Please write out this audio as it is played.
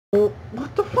Well,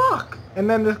 what the fuck? And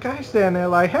then this guy's standing there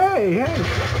like, hey,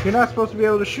 you're not supposed to be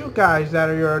able to shoot guys that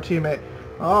are your teammate.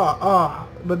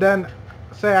 But then,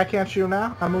 say I can't shoot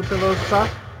now. I move to those stuff.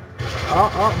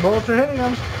 Bullets are hitting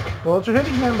him. Bullets are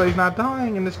hitting him, but he's not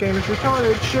dying. And this game is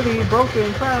retarded, shitty,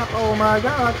 broken, crap. Oh my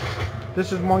god.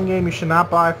 This is one game you should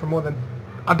not buy for more than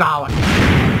 $1.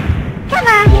 Come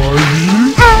on.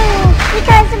 Oh,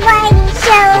 because the Whity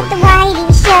Show, the Whity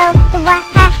Show, the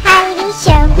Whity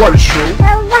Show. Whity Show? The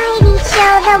Whity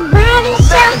Show, the Whity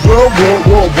Show. Whity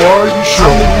Show?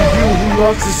 I'm the review who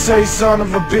loves to say son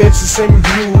of a bitch. The same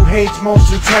review who hates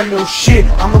most Nintendo shit.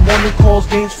 I'm the one who calls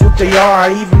games what they are.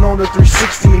 I even own a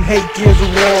 360 and hate Gears of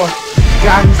War.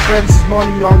 Guy who spends his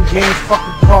money on games,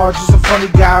 fucking cards. Just a funny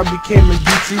guy who became a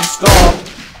YouTube star.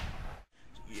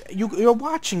 You're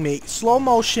watching me. Slow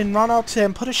motion, run out to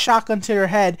him, put a shotgun to your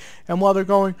head, and while they're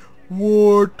going,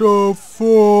 what the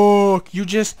fuck? You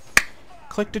just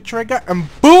click the trigger, and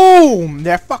boom!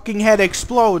 Their fucking head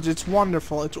explodes. It's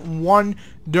wonderful. It's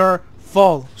wonderful.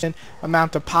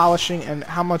 Amount of polishing and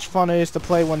how much fun it is to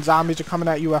play when zombies are coming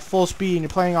at you at full speed and you're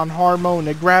playing on hard mode and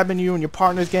they're grabbing you and your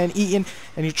partner's getting eaten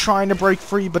and you're trying to break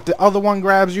free, but the other one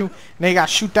grabs you and they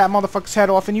gotta shoot that motherfucker's head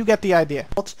off, and you get the idea.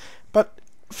 But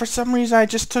for some reason I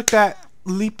just took that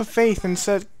leap of faith and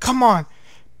said, come on,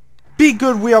 be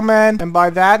good, wheelman. And by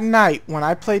that night, when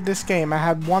I played this game, I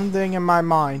had one thing in my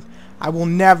mind. I will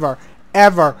never,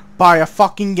 ever buy a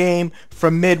fucking game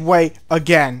from Midway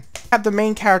again. I have the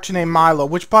main character named Milo,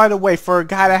 which, by the way, for a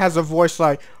guy that has a voice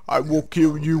like, I will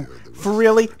kill you. For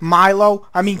really? Milo?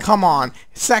 I mean, come on.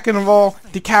 Second of all,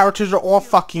 the characters are all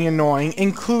fucking annoying,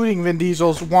 including Vin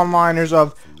Diesel's one-liners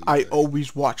of, I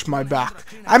always watch my back.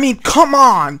 I mean, come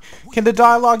on! Can the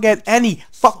dialogue get any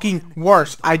fucking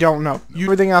worse? I don't know.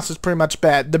 Everything else is pretty much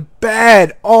bad. The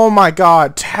bad! Oh my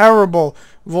god, terrible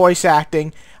voice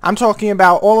acting. I'm talking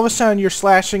about all of a sudden you're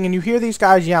slashing and you hear these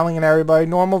guys yelling at everybody,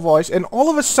 normal voice, and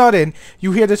all of a sudden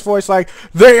you hear this voice like,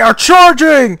 they are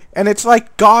charging! And it's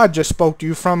like God just spoke to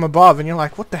you from above, and you're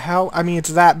like, what the hell? I mean, it's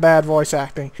that bad voice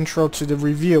acting. Intro to the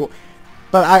review.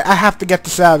 But I have to get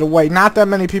this out of the way. Not that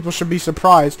many people should be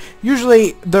surprised.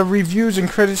 Usually, the reviews and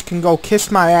critics can go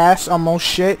kiss my ass on most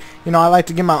shit. You know, I like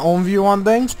to give my own view on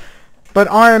things.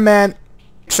 But Iron Man,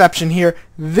 exception here.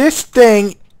 This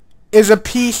thing is a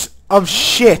piece of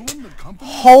shit.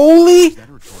 Holy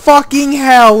fucking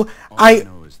hell.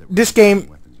 This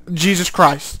game, Jesus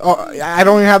Christ. I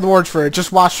don't even have the words for it.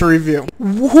 Just watch the review.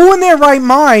 Who in their right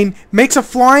mind makes a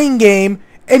flying game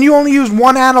and you only use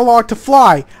one analog to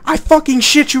fly? I fucking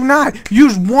shit you not.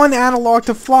 Use one analog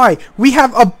to fly. We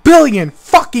have a billion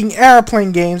fucking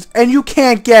airplane games, and you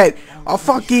can't get a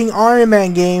fucking Iron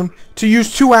Man game to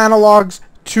use two analogs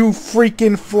to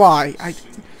freaking fly.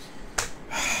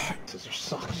 Scissors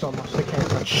suck so much they can't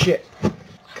cut shit.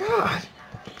 God.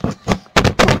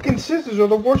 Fucking scissors are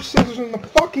the worst scissors in the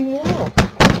fucking world.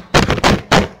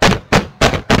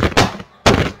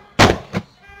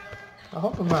 I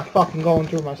hope I'm not fucking going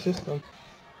through my system.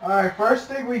 Alright, first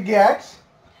thing we get,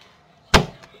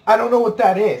 I don't know what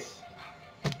that is.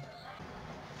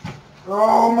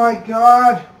 Oh my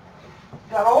god.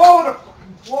 Got all over the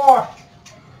fucking floor.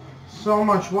 So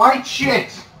much white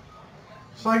shit.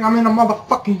 It's like I'm in a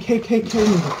motherfucking KKK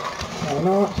movie. I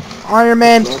know it. Iron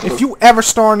Man, if you ever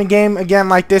star in a game again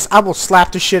like this, I will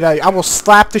slap the shit out of you. I will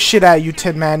slap the shit out of you,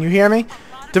 Tin Man. You hear me?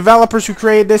 Developers who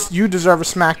created this, you deserve a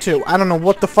smack too. I don't know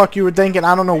what the fuck you were thinking.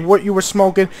 I don't know what you were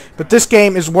smoking. But this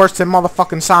game is worse than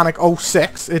motherfucking Sonic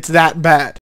 06. It's that bad.